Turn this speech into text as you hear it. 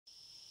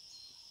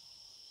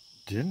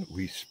Didn't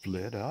we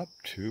split up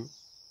 2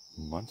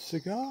 months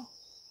ago?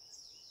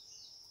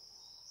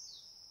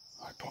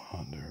 I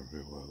ponder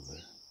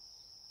bewildered.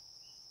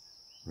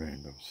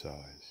 Random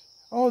size.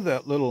 Oh,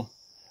 that little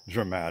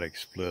dramatic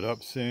split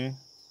up scene.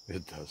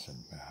 It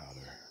doesn't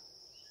matter.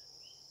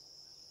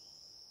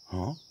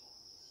 Huh?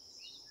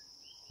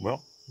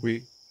 Well,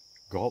 we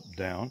gulped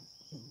down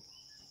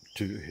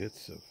 2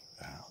 hits of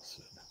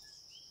acid.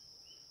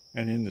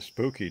 And in the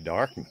spooky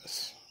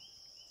darkness,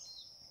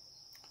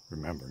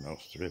 remember no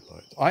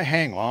streetlights, I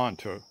hang on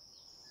to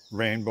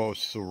Rainbow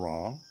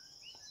Sarong,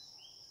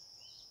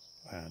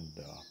 and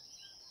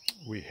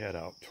we head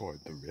out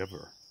toward the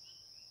river.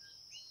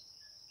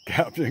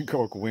 Captain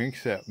Coke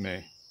winks at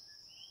me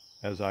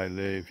as I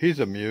leave. He's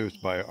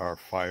amused by our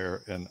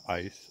fire and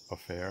ice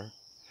affair.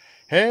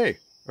 Hey,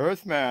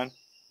 Earthman,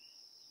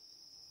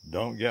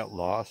 don't get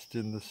lost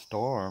in the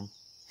storm.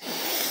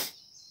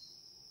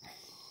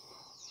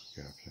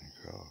 Captain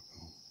Coke.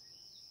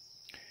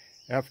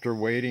 After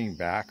wading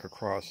back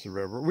across the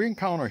river, we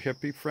encounter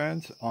hippie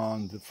friends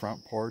on the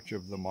front porch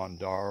of the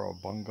Mandara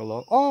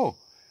bungalow. Oh,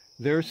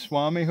 there's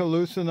Swami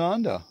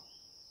Hallucinanda.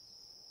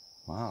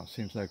 Wow,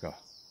 seems like a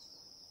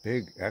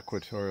big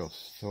equatorial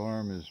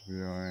storm is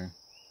brewing,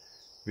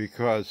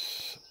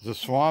 because the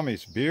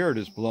Swami's beard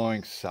is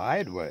blowing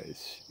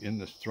sideways in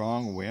the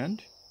strong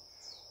wind.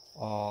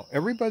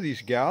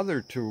 Everybody's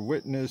gathered to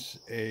witness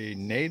a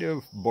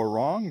native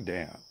barong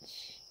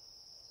dance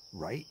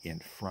right in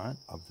front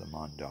of the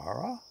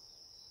Mandara.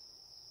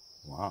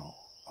 Wow.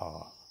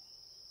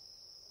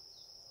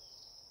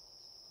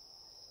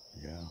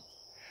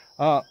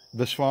 Yeah.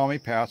 The Swami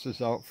passes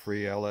out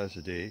free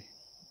LSD,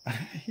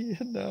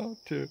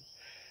 to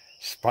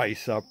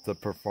spice up the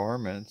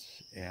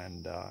performance.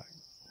 And,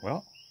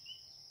 well,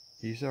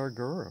 he's our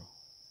guru,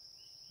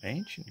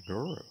 ancient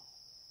guru,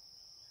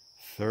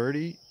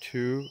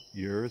 32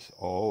 years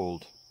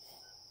old.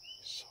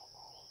 So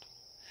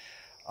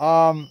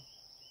old.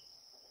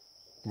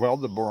 Well,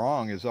 the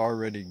barong is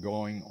already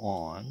going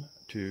on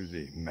to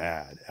the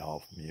mad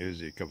elf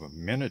music of a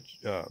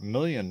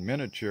million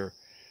miniature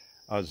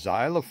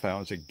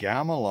xylophones, a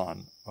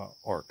gamelan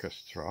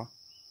orchestra.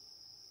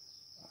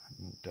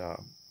 And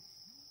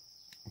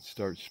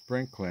start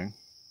sprinkling.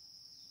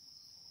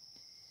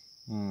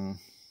 The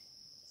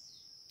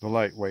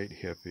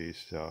lightweight hippies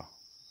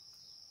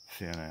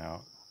thin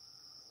out.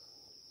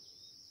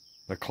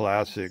 The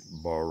classic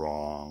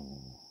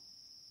barong.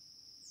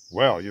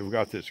 Well, you've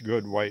got this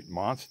good white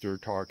monster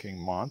talking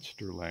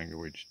monster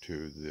language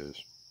to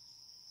this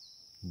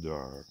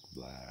dark,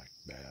 black,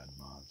 bad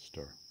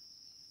monster.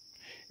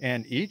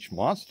 And each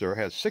monster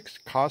has 6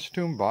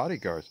 costume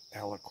bodyguards,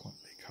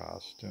 eloquently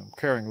costumed,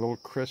 carrying little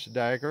curved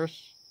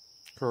daggers.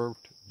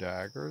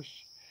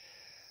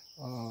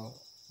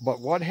 But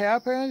what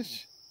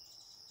happens?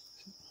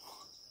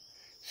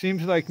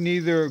 Seems like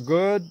neither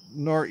good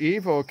nor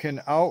evil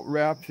can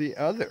outwrap the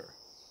other.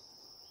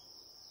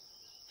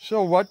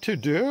 So what to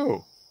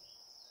do?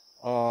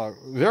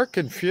 They're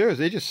confused.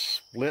 They just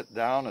split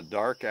down a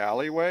dark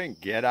alleyway and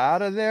get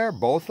out of there,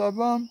 both of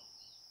them.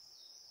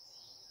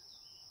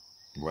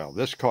 Well,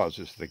 this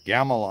causes the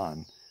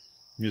gamelan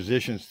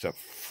musicians to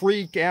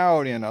freak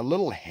out in a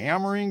little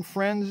hammering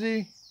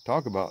frenzy.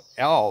 Talk about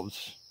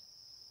elves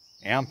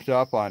amped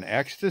up on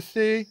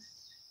ecstasy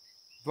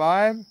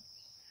vibe.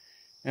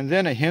 And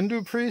then a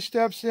Hindu priest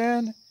steps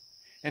in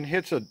and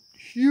hits a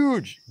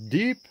huge,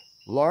 deep,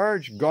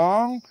 large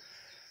gong.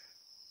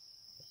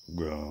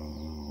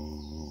 Gong.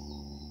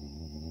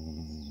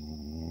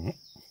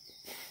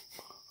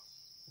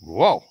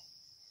 Whoa.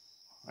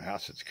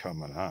 Acid's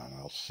coming on,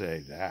 I'll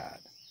say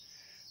that.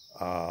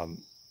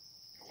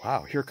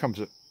 Wow, here comes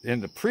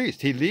the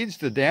priest. He leads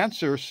the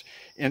dancers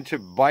into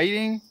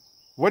biting.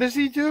 What does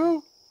he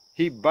do?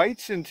 He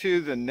bites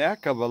into the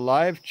neck of a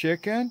live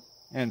chicken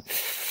and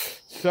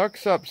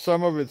sucks up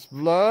some of its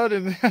blood,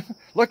 and then,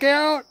 look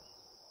out,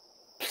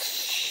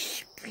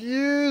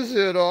 spews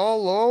it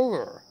all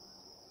over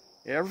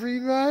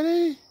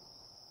everybody.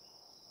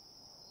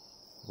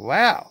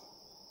 Wow.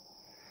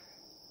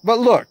 But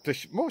look, the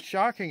most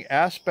shocking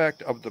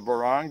aspect of the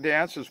barong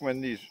dance is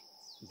when these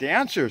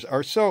dancers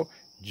are so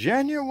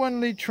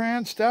genuinely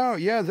tranced out.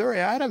 Yeah, they're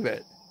out of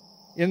it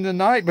in the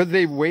night, but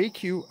they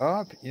wake you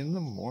up in the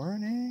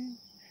morning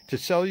to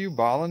sell you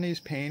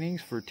Balinese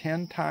paintings for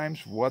 10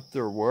 times what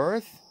they're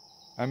worth.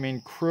 I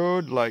mean,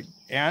 crude, like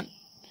Aunt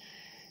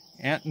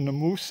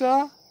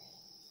Namusa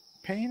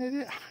painted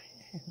it.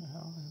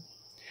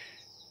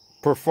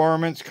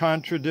 Performance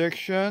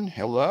contradiction.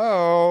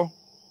 Hello.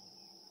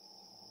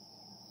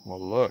 Well,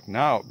 look,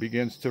 now it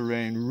begins to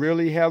rain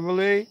really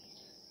heavily.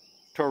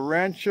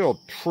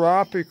 Torrential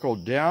tropical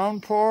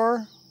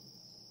downpour.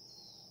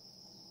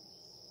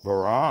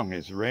 Barong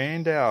is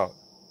rained out.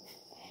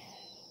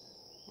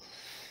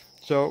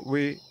 So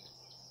we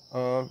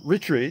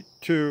retreat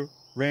to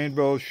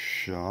Rainbow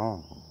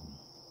Champ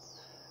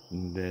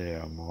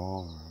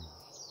d'Amour,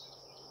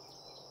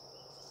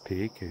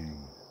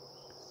 peaking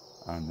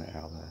on the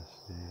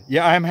LSD.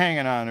 Yeah, I'm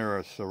hanging on to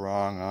a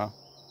sarong, huh?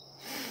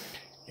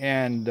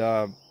 And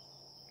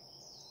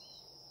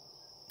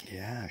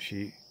Yeah,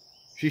 she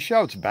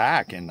shouts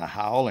back in the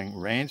howling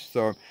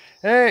rainstorm,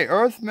 "Hey,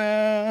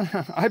 Earthman,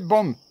 I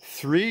bummed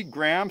 3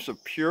 grams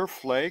of pure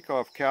flake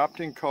off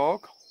Captain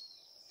Coke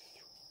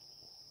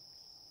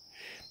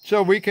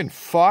so we can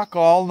fuck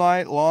all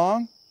night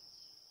long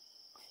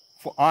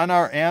on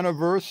our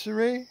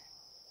anniversary."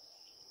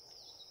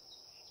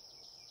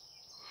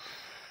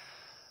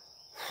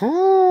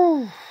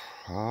 Whew.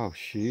 Oh,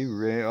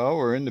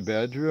 we're in the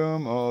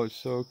bedroom. Oh, it's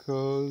so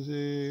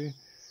cozy.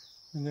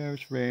 And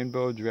there's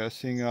Rainbow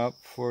dressing up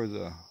for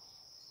the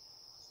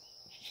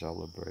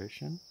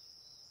celebration.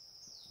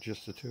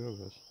 Just the two of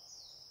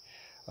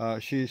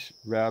us. She's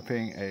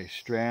wrapping a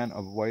strand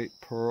of white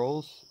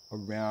pearls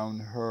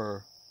around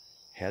her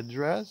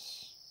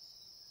headdress.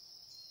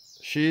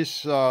 She's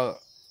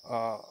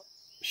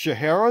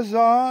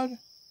Scheherazade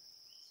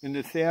in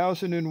the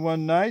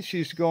 1001 Nights.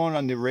 She's going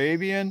on the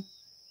Arabian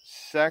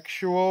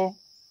sexual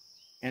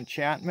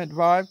enchantment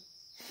vibe.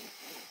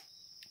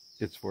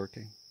 It's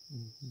working.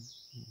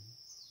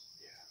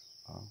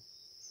 Yeah.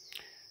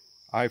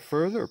 I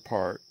further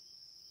part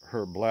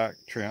her black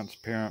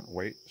transparent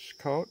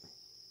waistcoat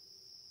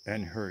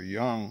and her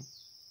young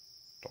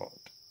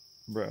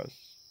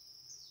breasts.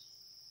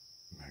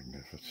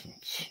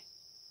 Magnificence.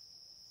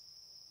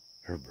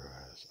 Her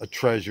breasts. A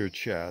treasure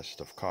chest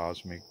of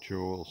cosmic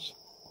jewels.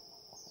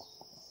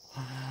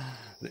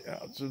 The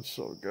acid's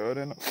so good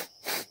and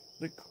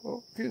the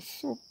coke is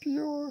so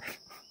pure.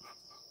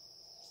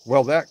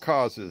 Well, that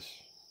causes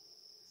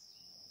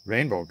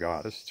Rainbow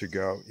Goddess to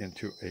go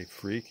into a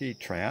freaky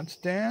trance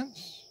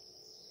dance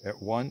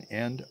at one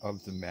end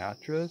of the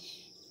mattress.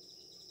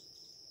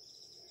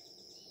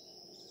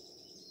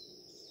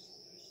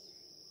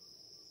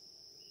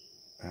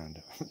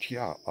 And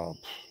yeah,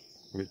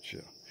 which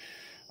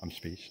I'm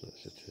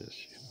speechless. It is,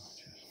 you know.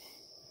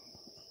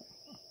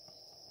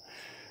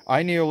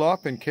 I kneel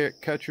up and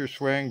catch her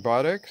swaying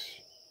buttocks,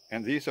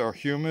 and these are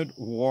humid,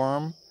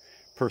 warm,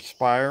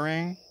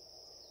 perspiring,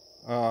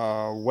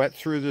 wet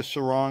through the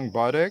sarong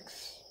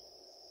buttocks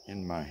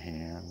in my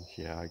hands.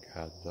 Yeah, I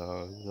got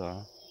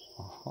those.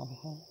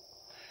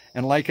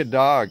 And like a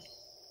dog,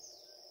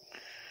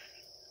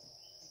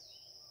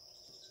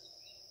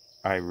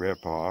 I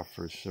rip off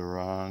her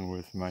sarong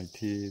with my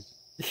teeth.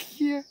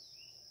 Yeah.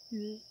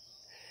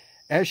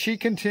 As she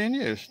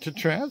continues to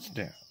trance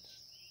dance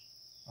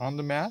on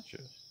the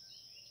mattress.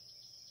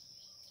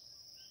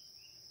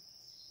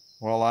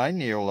 While I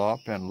kneel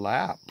up and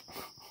lap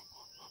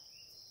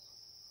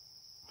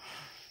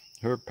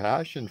her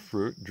passion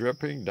fruit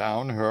dripping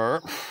down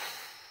her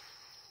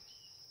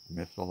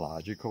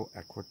mythological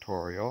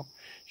equatorial,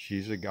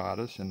 she's a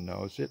goddess and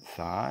knows it,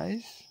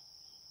 thighs.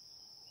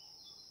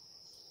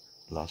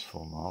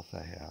 Lustful mouth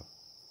I have.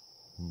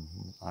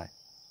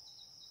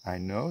 I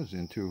nose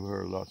into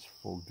her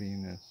lustful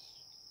Venus.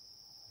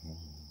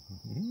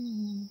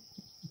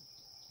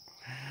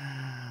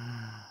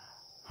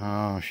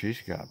 Oh,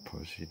 she's got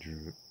pussy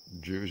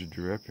juice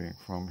dripping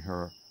from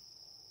her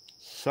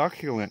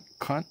succulent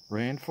cunt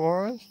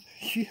rainforest.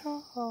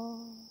 Yeah.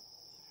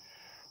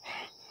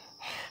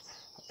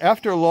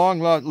 After a long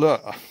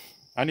look,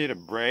 I need a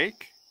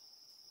break.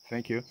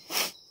 Thank you.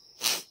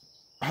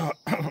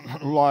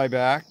 Lie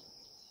back.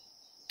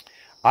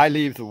 I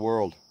leave the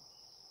world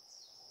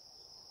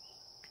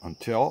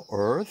until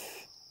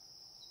Earth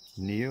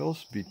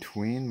kneels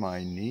between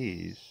my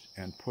knees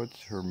and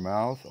puts her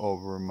mouth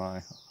over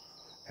my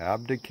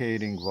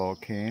abdicating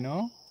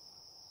volcano,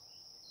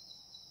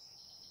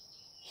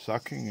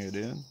 sucking it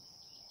in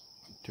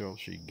until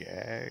she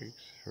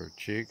gags, her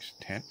cheeks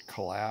tent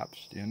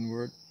collapsed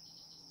inward.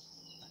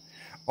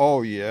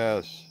 Oh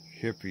yes,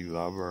 hippie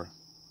lover,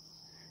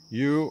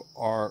 you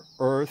are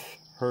Earth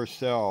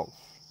herself.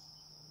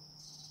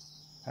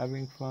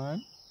 Having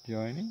fun?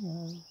 Joining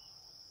us?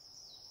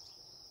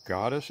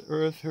 Goddess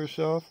Earth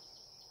herself?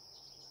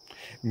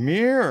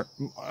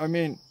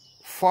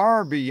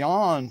 Far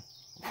beyond,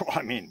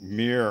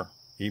 mere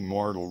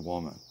immortal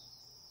woman.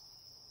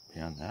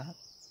 Beyond that.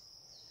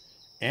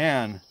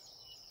 And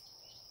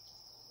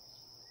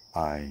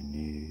I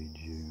need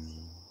you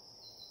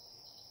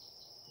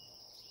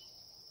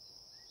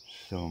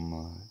so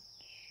much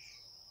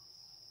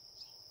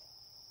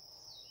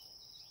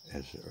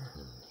as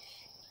Earth.